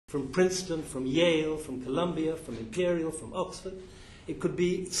from Princeton, from Yale, from Columbia, from Imperial, from Oxford. It could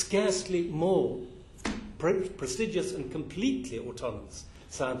be scarcely more prestigious and completely autonomous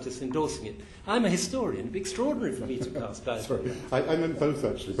scientists endorsing it. I'm a historian. It'd be extraordinary for me to cast doubt. Sorry, I meant both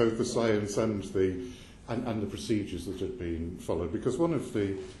actually, both the science and the procedures that had been followed. Because one of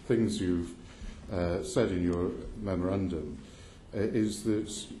the things you've said in your memorandum is that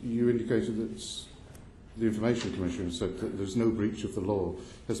you indicated that the Information Commission said that there's no breach of the law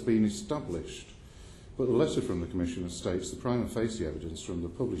has been established. But the letter from the Commissioner states the prima facie evidence from the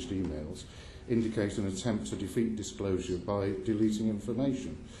published emails indicate an attempt to defeat disclosure by deleting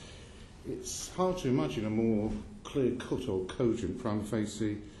information. It's hard to imagine a more clear-cut or cogent prima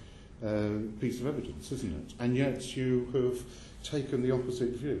facie piece of evidence, isn't it? And yet you have taken the opposite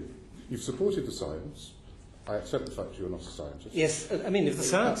view. You've supported the science. I accept the fact you're not a scientist. Yes, I mean, if the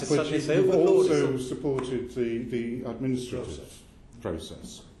scientists suddenly say... But you've also supported the administrative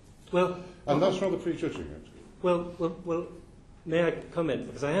process. Well, and that's rather prejudging it. Well, may I comment?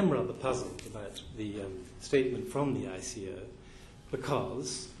 Because I am rather puzzled about the statement from the ICO,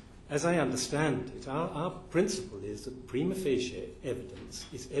 because, as I understand it, our principle is that prima facie evidence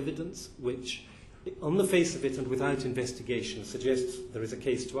is evidence which, on the face of it and without investigation, suggests there is a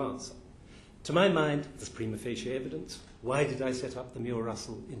case to answer. To my mind, there's prima facie evidence. Why did I set up the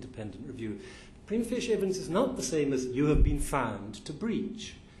Muir-Russell Independent Review? Prima facie evidence is not the same as you have been found to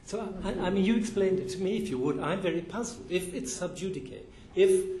breach. So, I mean, you explained it to me, if you would. I'm very puzzled. If it's sub judice,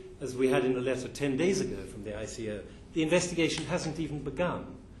 if, as we had in a letter 10 days ago from the ICO, the investigation hasn't even begun,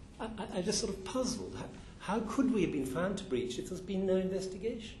 I just sort of puzzled. How could we have been found to breach if there's been no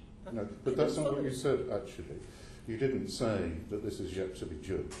investigation? No, but that's not what you said, actually. You didn't say that this is yet to be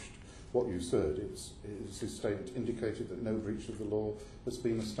judged. What you said is this statement indicated that no breach of the law has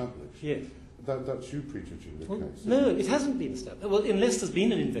been established. Yes. That's you prejudging the case. No, it hasn't been established. Well, unless there's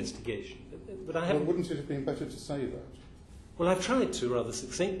been an investigation. But I haven't. Well, wouldn't it have been better to say that? Well, I've tried to rather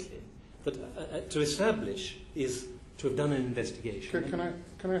succinctly. But to establish is to have done an investigation. Can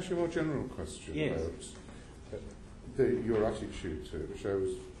I ask you a more general question about your attitude to it, which I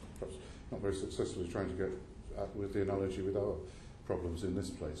was perhaps not very successfully trying to get at with the analogy with our problems in this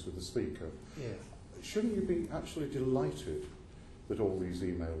place with the speaker. Yes. Shouldn't you be actually delighted that all these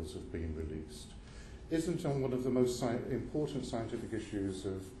emails have been released? Isn't on one of the most important scientific issues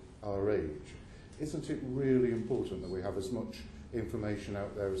of our age, isn't it really important that we have as much information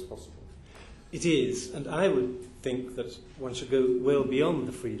out there as possible? It is, and I would think that one should go well beyond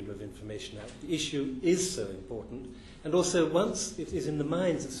the Freedom of Information Act. The issue is so important, and also once it is in the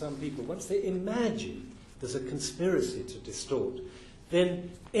minds of some people, once they imagine there's a conspiracy to distort,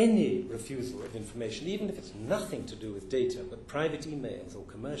 then any refusal of information, even if it's nothing to do with data, but private emails or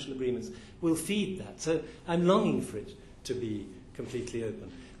commercial agreements, will feed that. So I'm longing for it to be completely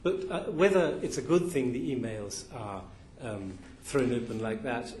open. But whether it's a good thing the emails are thrown open like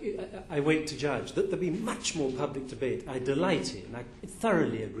that, I wait to judge. That there'll be much more public debate, I delight in. I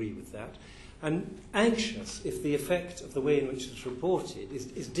thoroughly agree with that. I'm anxious if the effect of the way in which it's reported is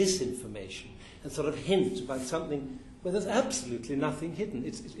disinformation and sort of hint about something where there's absolutely nothing hidden.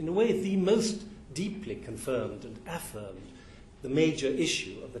 It's in a way the most deeply confirmed and affirmed the major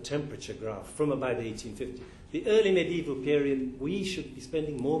issue of the temperature graph from about 1850. The early medieval period, we should be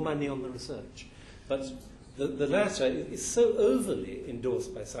spending more money on the research. But the latter is so overly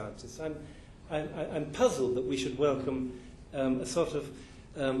endorsed by scientists. I'm puzzled that we should welcome a sort of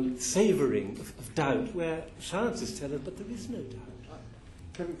savouring of doubt where scientists tell us, but there is no doubt.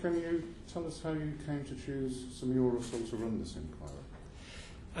 Can you tell us how you came to choose Sir Muir-Russell to run this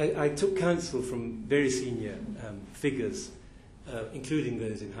inquiry? I took counsel from very senior figures, including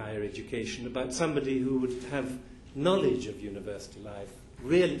those in higher education, about somebody who would have knowledge of university life,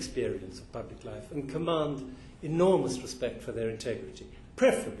 real experience of public life, and command enormous respect for their integrity,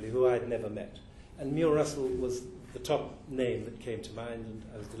 preferably who I'd never met. And Muir-Russell was the top name that came to mind, and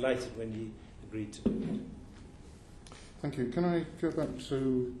I was delighted when he agreed to do it. Thank you. Can I go back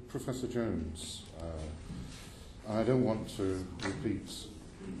to Professor Jones? I don't want to repeat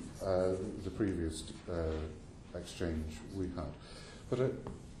the previous exchange we had, but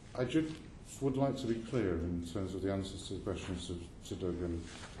I just would like to be clear in terms of the answers to the questions to Doug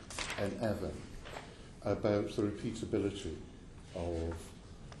and Evan about the repeatability of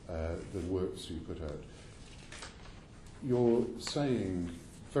the works you put out. You're saying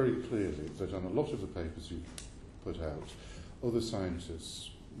very clearly that on a lot of the papers you put out, other scientists,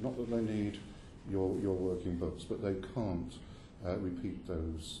 not that they need your work in books, but they can't repeat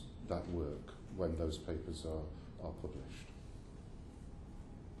that work when those papers are published.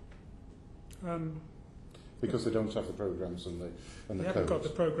 because they don't have the programs and the They haven't codes. got the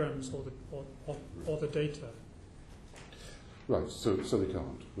programs or the data. Right, so they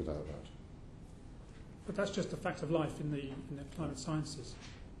can't without that. But that's just a fact of life in the climate sciences.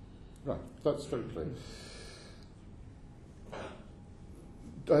 Right, that's very clear.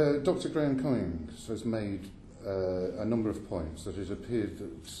 Dr. Graham Cummings has made a number of points that it appeared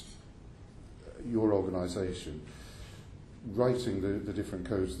that your organisation, writing the different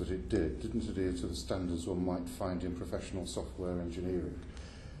codes that it didn't adhere to the standards one might find in professional software engineering,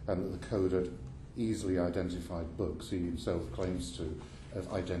 and that the code had easily identified bugs. He himself claims to have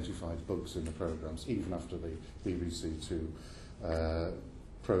identified bugs in the programmes, even after the BBC2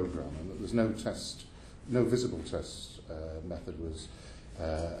 programme, and that there's no visible test method was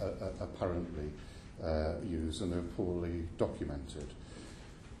apparently used, and they're poorly documented.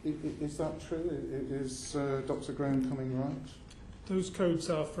 Is that true? Is Dr. Graham Cumming right? Those codes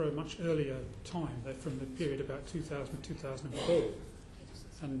are for a much earlier time. They're from the period about 2000-2004,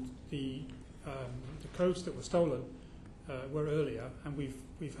 and the codes that were stolen were earlier, and we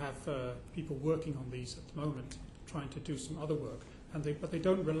have people working on these at the moment, trying to do some other work, but they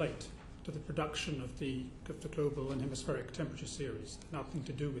don't relate to the production of the global and hemispheric temperature series. Nothing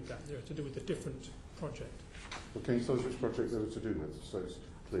to do with that. They're to do with a different project. Well, can you tell us which project they were to do with, so it's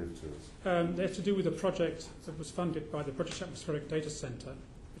clear to us? They're to do with a project that was funded by the British Atmospheric Data Centre,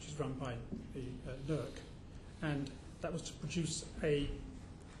 which is run by the NERC, and that was to produce a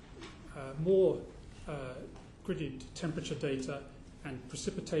more gridded temperature data and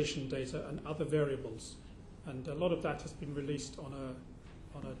precipitation data and other variables. And a lot of that has been released on a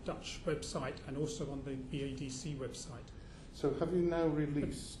Dutch website and also on the BADC website. So have you now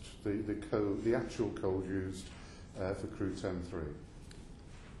released the code, the actual code used for Crew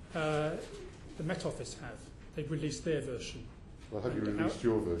 10.3? The Met Office have. They've released their version. Well, have you released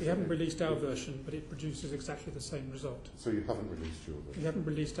your version? We haven't released our version, but it produces exactly the same result. So you haven't released your version? We haven't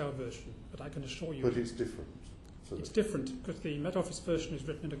released our version, but I can assure you... But it's different? It's different because the Met Office version is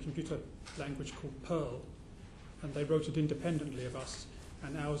written in a computer language called Perl, and they wrote it independently of us,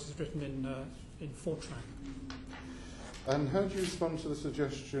 and ours is written in Fortran. And how do you respond to the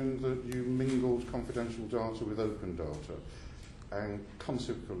suggestion that you mingled confidential data with open data, and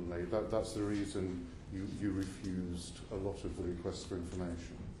consequently that's the reason you refused a lot of the requests for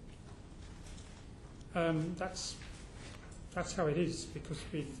information? That's how it is, because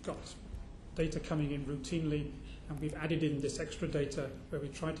we've got data coming in routinely, and we've added in this extra data where we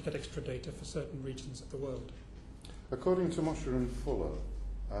try to get extra data for certain regions of the world. According to Mosher and Fuller,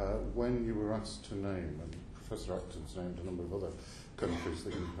 when you were asked to name, and Professor Acton's named a number of other countries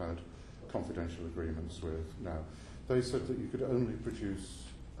that you've had confidential agreements with now, they said that you could only produce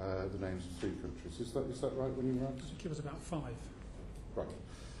the names of 3 countries. Is that right when you were asked? I think it was about 5. Right.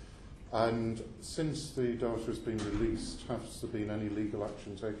 And since the data has been released, has there been any legal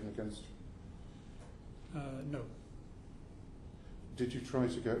action taken against you? No. Did you try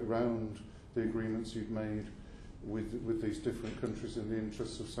to get round the agreements you'd made with these different countries in the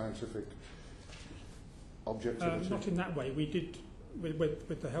interests of scientific objectivity? Not in that way. We did,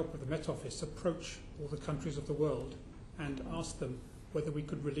 with the help of the Met Office, approach all the countries of the world and ask them whether we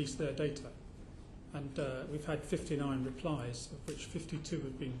could release their data. And we've had 59 replies, of which 52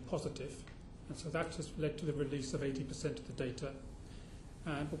 have been positive. And so that has led to the release of 80% of the data.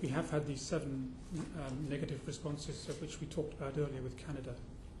 But we have had these 7 negative responses, of which we talked about earlier with Canada.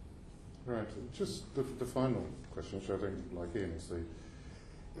 Right. Just the final question, which I think, like Ian,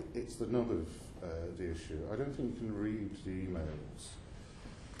 it's the nub of the issue. I don't think you can read the emails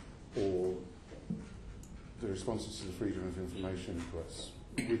or the responses to the Freedom of Information requests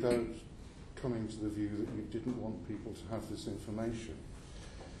without coming to the view that you didn't want people to have this information.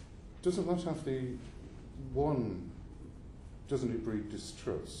 Doesn't that have doesn't it breed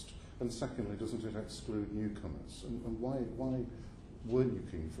distrust? And secondly, doesn't it exclude newcomers? And why weren't you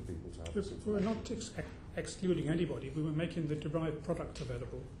keen for people to have this information? We were not excluding anybody. We were making the derived product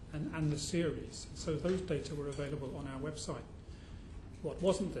available and the series. So those data were available on our website. What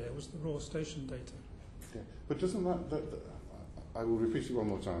wasn't there was the raw station data. Okay. But doesn't that I will repeat it one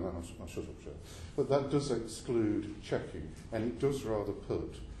more time, and I'll shut up, sure. But that does exclude checking, and it does rather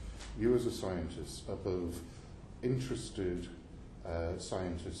put you as a scientist above interested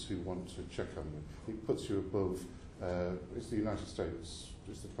scientists who want to check on you. It puts you above, it's the United States,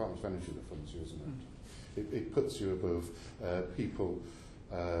 it's the Department of Energy that funds you, isn't it? It puts you above people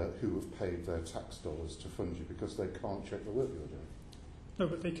who have paid their tax dollars to fund you because they can't check the work you're doing. No,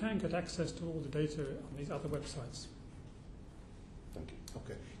 but they can get access to all the data on these other websites. Thank you.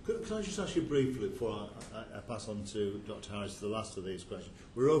 Okay. Can I just ask you briefly before I pass on to Dr. Harris for the last of these questions?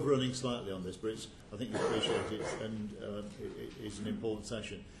 We're overrunning slightly on this, but I think you appreciate it, and it is an important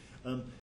session.